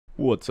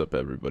What's up,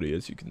 everybody?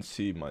 As you can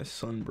see, my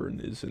sunburn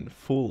is in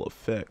full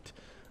effect.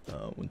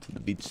 Went to the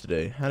beach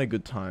today, had a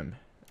good time,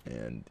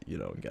 and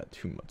got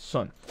too much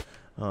sun.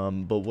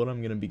 But what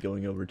I'm gonna be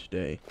going over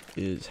today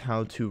is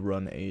how to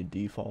run a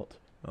default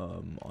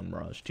on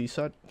Mirage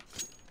T-side.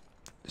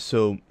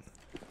 So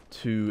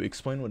to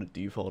explain what a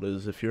default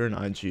is, if you're an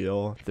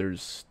IGL,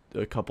 there's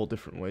a couple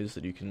different ways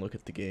that you can look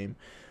at the game.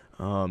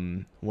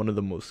 One of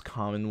the most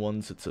common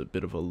ones, it's a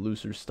bit of a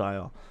looser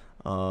style,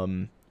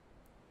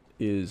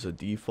 is a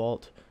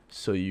default.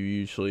 So you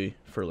usually,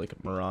 for like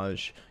a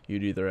Mirage,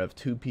 you'd either have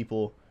two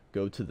people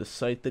go to the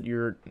site that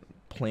you're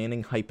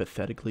planning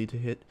hypothetically to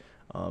hit,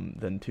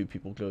 then two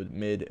people go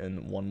mid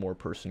and one more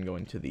person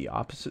going to the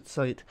opposite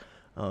site.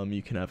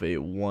 You can have a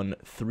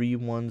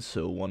 1-3-1,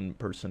 so one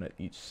person at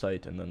each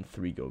site and then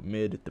three go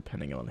mid,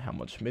 depending on how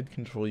much mid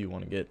control you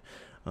want to get,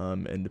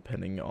 and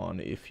depending on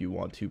if you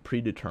want to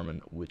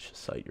predetermine which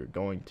site you're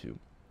going to.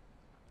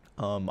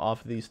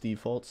 Off of these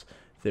defaults,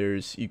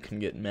 you can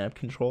get map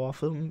control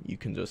off of them. You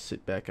can just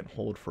sit back and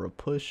hold for a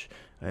push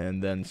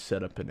and then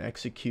set up and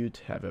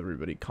execute, have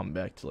everybody come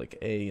back to like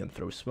A and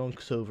throw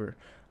smokes over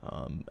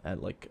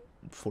at like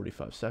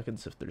 45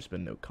 seconds if there's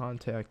been no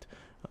contact.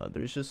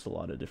 There's just a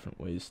lot of different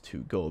ways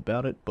to go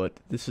about it, but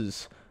this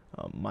is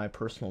my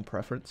personal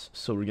preference.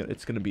 So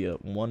it's gonna be a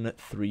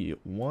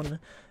 1-3-1,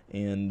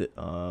 and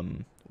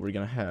we're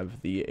gonna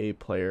have the A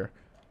player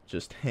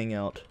just hang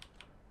out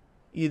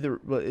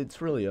but it's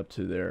really up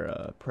to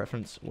their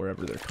preference,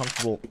 wherever they're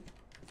comfortable.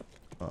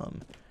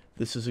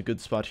 This is a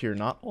good spot here,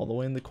 not all the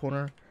way in the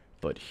corner,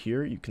 but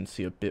here you can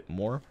see a bit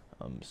more.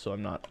 So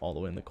I'm not all the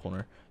way in the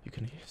corner. You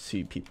can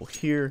see people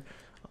here,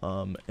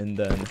 and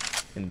then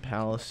in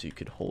Palace you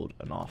could hold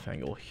an off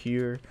angle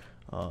here,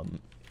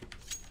 an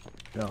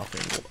off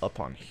angle up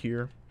on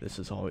here. This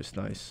is always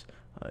nice.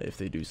 If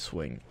they do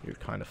swing, you're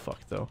kind of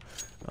fucked though.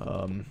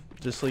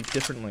 Just like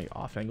different like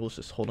off angles,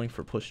 just holding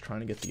for push, trying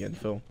to get the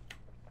info.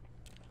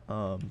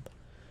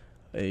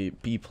 A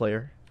B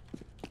player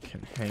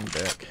can hang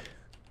back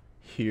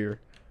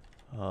here,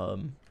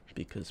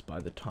 because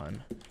by the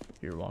time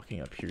you're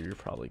walking up here, you're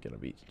probably going to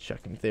be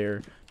checking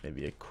there,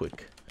 maybe a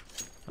quick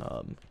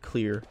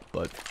clear,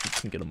 but you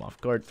can get them off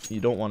guard.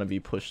 You don't want to be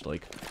pushed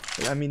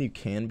I mean, you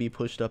can be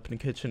pushed up in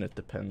the kitchen. It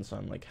depends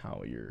on like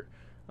how your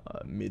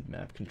mid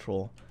map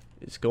control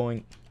is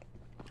going,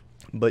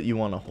 but you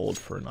want to hold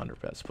for an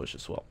underpass push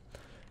as well.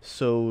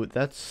 So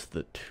that's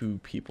the two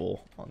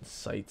people on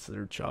sites.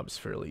 Their job's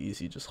fairly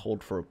easy. Just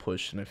hold for a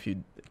push, and if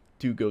you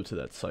do go to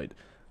that site,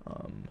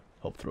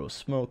 help throw a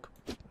smoke,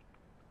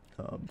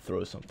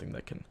 throw something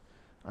that can,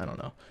 I don't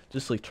know,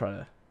 just like try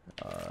to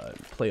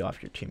play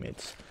off your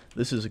teammates.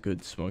 This is a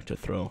good smoke to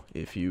throw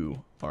if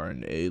you are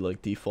an A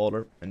like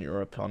defaulter and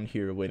you're up on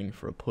here waiting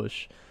for a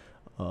push,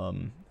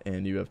 and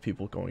you have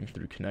people going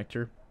through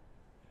connector,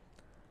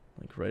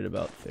 like right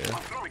about there.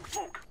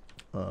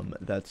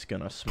 That's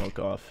gonna smoke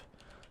off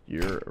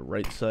your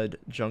right side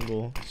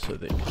jungle so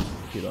they can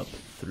get up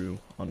through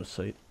on the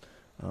site.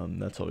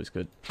 That's always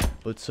good.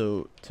 But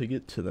so to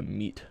get to the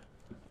meat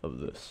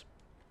of this,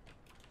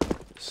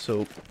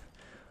 so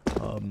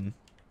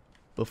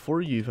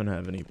before you even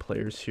have any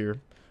players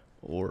here,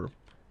 or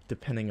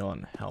depending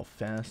on how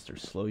fast or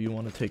slow you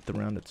want to take the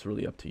round, it's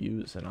really up to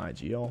you as an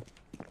IGL,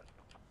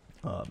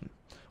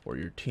 or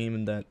your team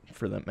in that,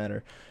 for that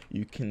matter.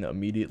 You can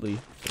immediately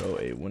throw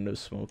a window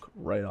smoke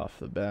right off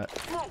the bat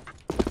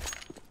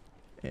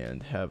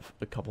and have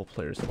a couple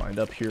players lined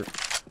up here,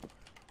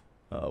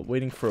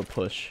 waiting for a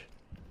push,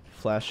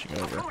 flashing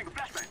over,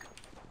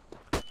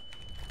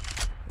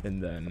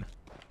 and then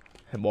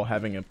while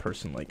having a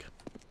person like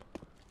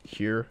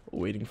here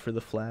waiting for the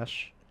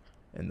flash,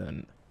 and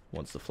then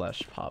once the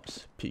flash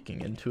pops,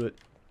 peeking into it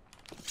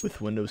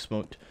with window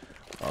smoked.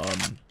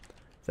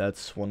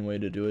 That's one way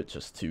to do it,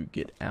 just to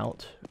get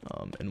out,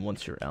 and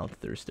once you're out,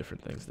 there's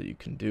different things that you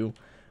can do.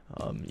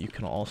 You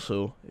can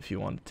also, if you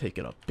want to take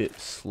it a bit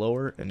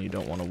slower and you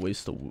don't want to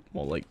waste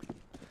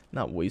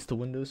not waste a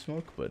window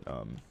smoke, but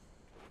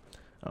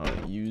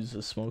use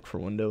a smoke for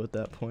window at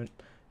that point,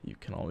 you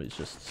can always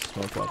just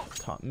smoke off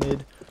top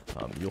mid.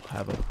 You'll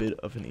have a bit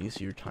of an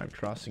easier time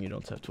crossing. You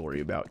don't have to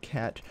worry about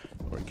cat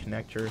or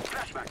connector.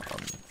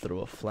 Throw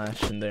a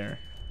flash in there,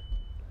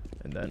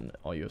 and then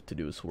all you have to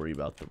do is worry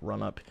about the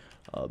run up.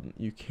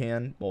 You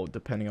can, well,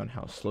 depending on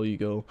how slow you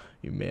go,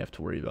 you may have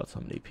to worry about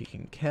somebody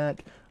peeking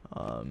cat.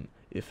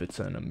 If it's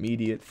an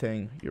immediate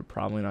thing, you're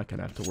probably not going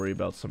to have to worry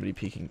about somebody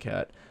peeking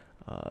cat,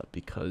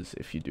 because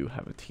if you do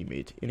have a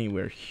teammate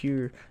anywhere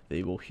here,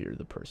 they will hear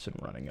the person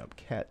running up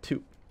cat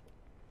too.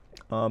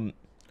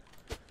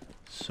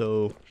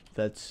 So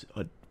that's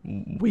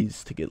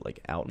ways to get like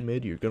out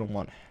mid. You're going to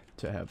want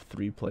to have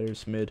 3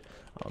 players mid.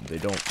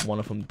 One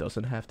of them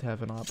doesn't have to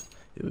have an op.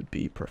 It would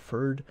be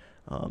preferred.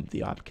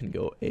 The op can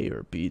go A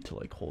or B to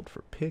like hold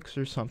for picks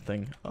or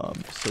something.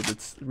 So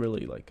that's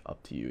really like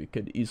up to you. It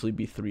could easily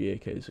be 3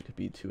 AKs. It could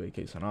be 2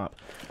 AKs on op.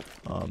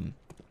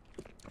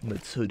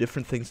 But so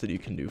different things that you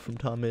can do from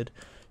top mid.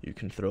 You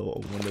can throw a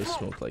window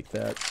smoke like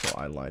that. So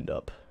I lined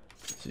up,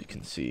 so you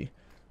can see,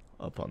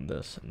 up on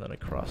this and then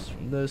across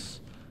from this.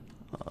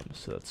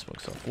 so that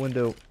smokes off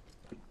window.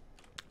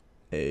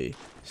 A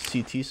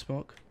CT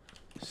smoke,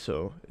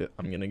 so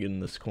I'm gonna get in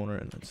this corner,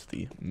 and that's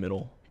the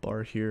middle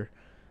bar here,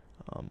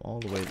 all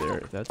the way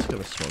there. That's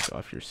gonna smoke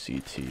off your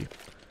CT.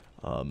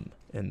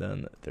 And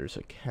then there's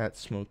a cat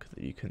smoke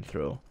that you can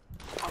throw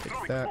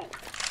like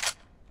that.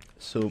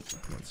 So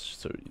let's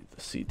show you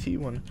the CT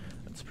one.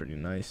 That's pretty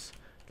nice.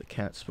 The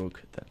cat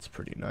smoke, that's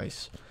pretty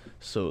nice.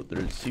 So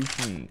there's, you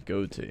can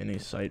go to any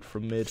site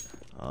from mid.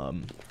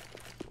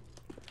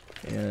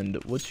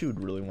 And what you would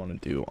really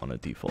want to do on a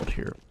default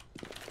here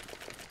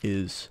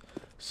is,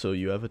 so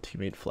you have a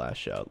teammate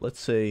flash out. Let's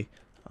say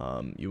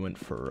you went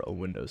for a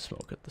window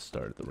smoke at the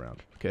start of the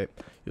round. Okay,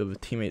 you have a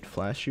teammate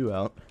flash you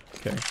out.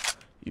 Okay,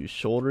 you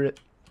shoulder it.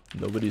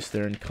 Nobody's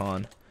there in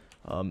con.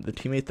 The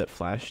teammate that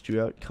flashed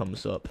you out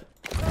comes up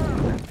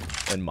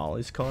and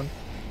mollies con,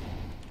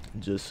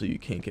 just so you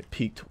can't get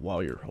peeked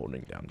while you're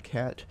holding down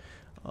cat.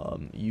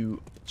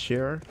 You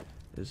chair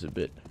is a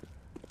bit,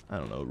 I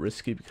don't know,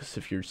 risky, because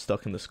if you're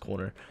stuck in this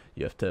corner,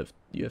 you have to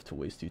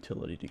waste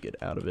utility to get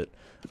out of it.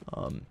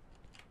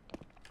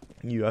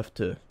 You have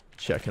to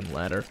check and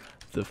ladder.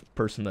 The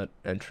person that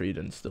entered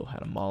and still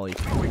had a molly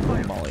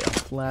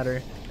off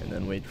ladder, and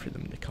then wait for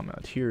them to come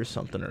out here or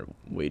something, or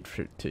wait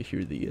to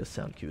hear the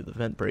sound cue of the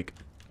vent break.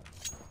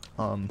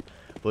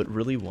 But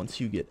really, once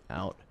you get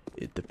out,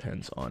 it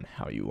depends on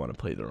how you want to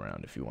play the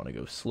round. If you want to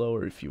go slow,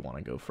 or if you want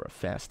to go for a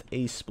fast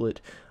A split,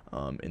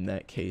 in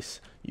that case,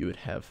 you would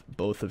have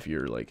both of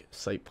your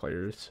site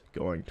players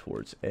going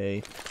towards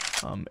A,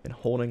 and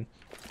holding.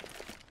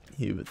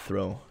 You would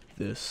throw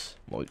this.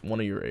 Well, one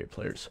of your A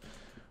players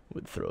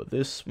would throw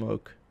this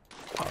smoke.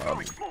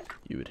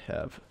 You would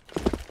have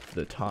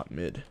the top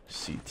mid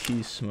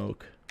CT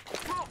smoke,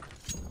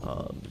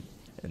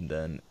 and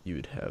then you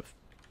would have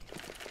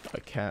a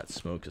cat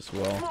smoke as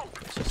well.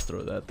 Let's just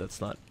throw that.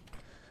 It's not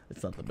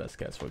the best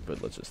cat smoke,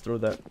 but let's just throw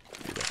that.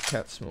 You'd have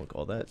cat smoke,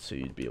 all that, so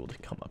you'd be able to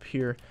come up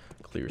here,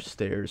 clear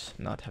stairs,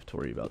 not have to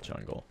worry about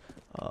jungle,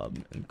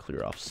 and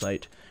clear off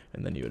site.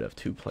 And then you would have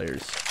two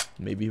players,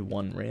 maybe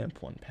one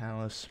ramp, one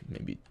palace,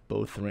 maybe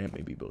both ramp,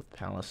 maybe both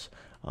palace,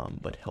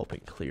 but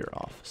helping clear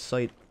off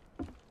site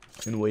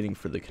and waiting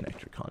for the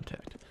connector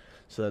contact.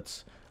 So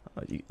that's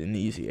an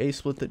easy A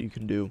split that you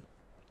can do,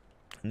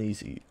 an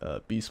easy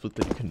B split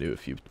that you can do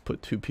if you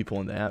put two people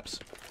in the apps.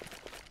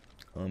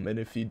 And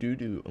if you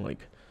do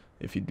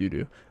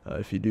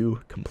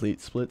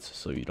complete splits,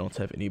 so you don't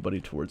have anybody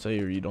towards A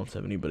or you don't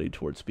have anybody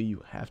towards B,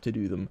 you have to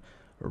do them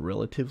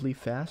relatively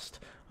fast,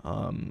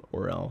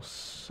 or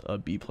else a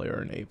B player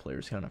and A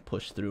players kind of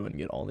push through and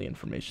get all the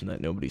information that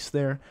nobody's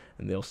there,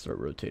 and they'll start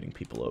rotating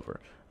people over.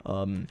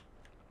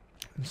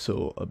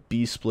 So a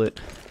B split,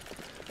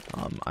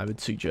 I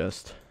would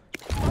suggest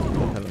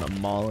having a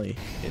molly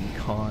in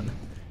con.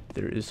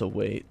 There is a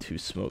way to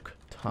smoke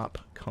top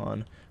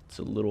con. It's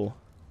a little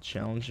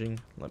challenging.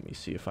 Let me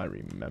see if I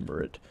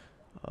remember it.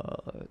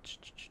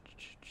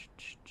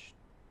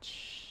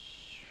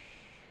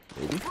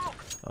 Maybe.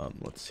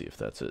 Let's see if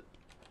that's it.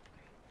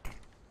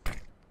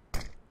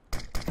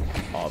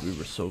 Oh, we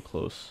were so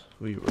close.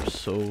 We were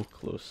so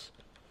close.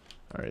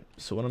 Alright,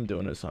 so what I'm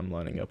doing is I'm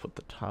lining up with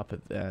the top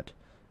of that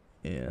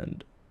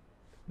and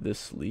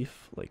this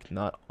leaf,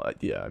 not,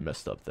 yeah, I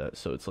messed up that,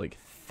 so it's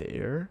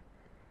there.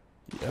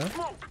 Yeah,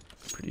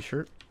 pretty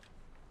sure.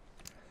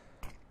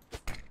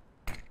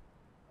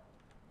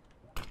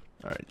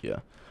 Alright, yeah.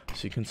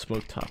 So you can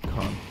smoke top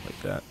con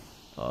like that.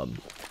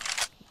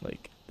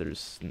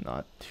 There's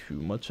not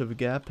too much of a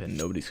gap, and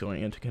nobody's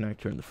going into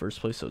connector in the first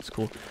place, so it's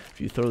cool.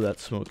 If you throw that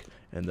smoke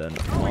and then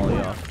molly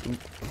off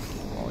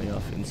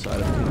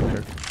inside of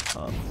connector,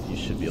 you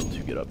should be able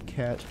to get up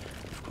cat.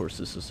 Of course,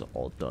 this is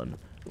all done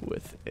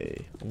with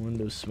a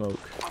window smoke.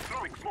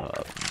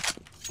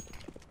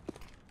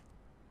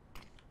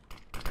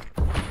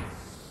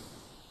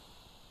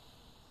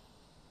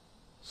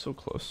 So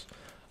close.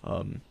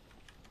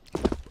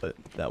 But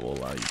that will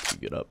allow you to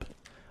get up.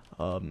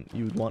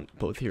 You would want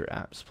both your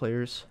apps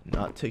players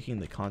not taking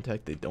the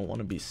contact. They don't want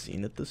to be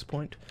seen at this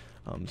point.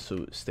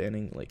 So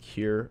standing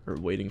here or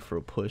waiting for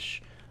a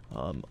push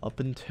up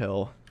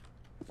until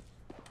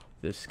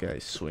this guy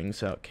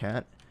swings out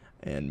cat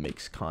and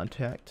makes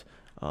contact.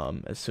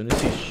 As soon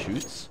as he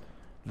shoots,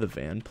 the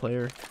van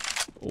player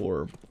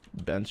or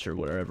bench or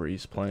whatever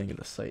he's playing in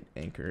the site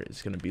anchor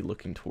is going to be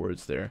looking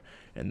towards there,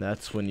 and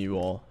that's when you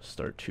all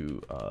start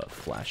to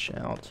flash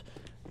out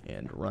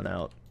and run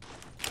out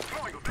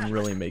and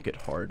really make it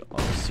hard on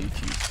the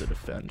CTs to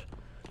defend.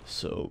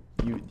 So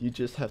you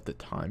just have to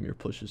time your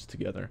pushes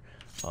together,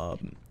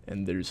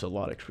 and there's a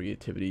lot of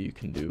creativity you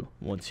can do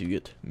once you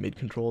get mid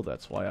control.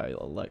 That's why I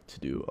elect to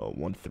do a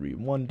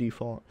 1-3-1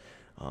 default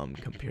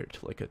compared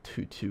to a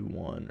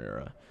 2-2-1 or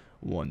a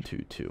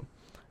 1-2-2.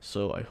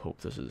 So I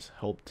hope this has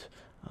helped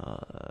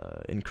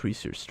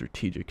increase your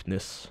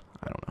strategicness.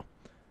 I don't know.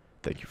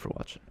 Thank you for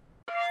watching.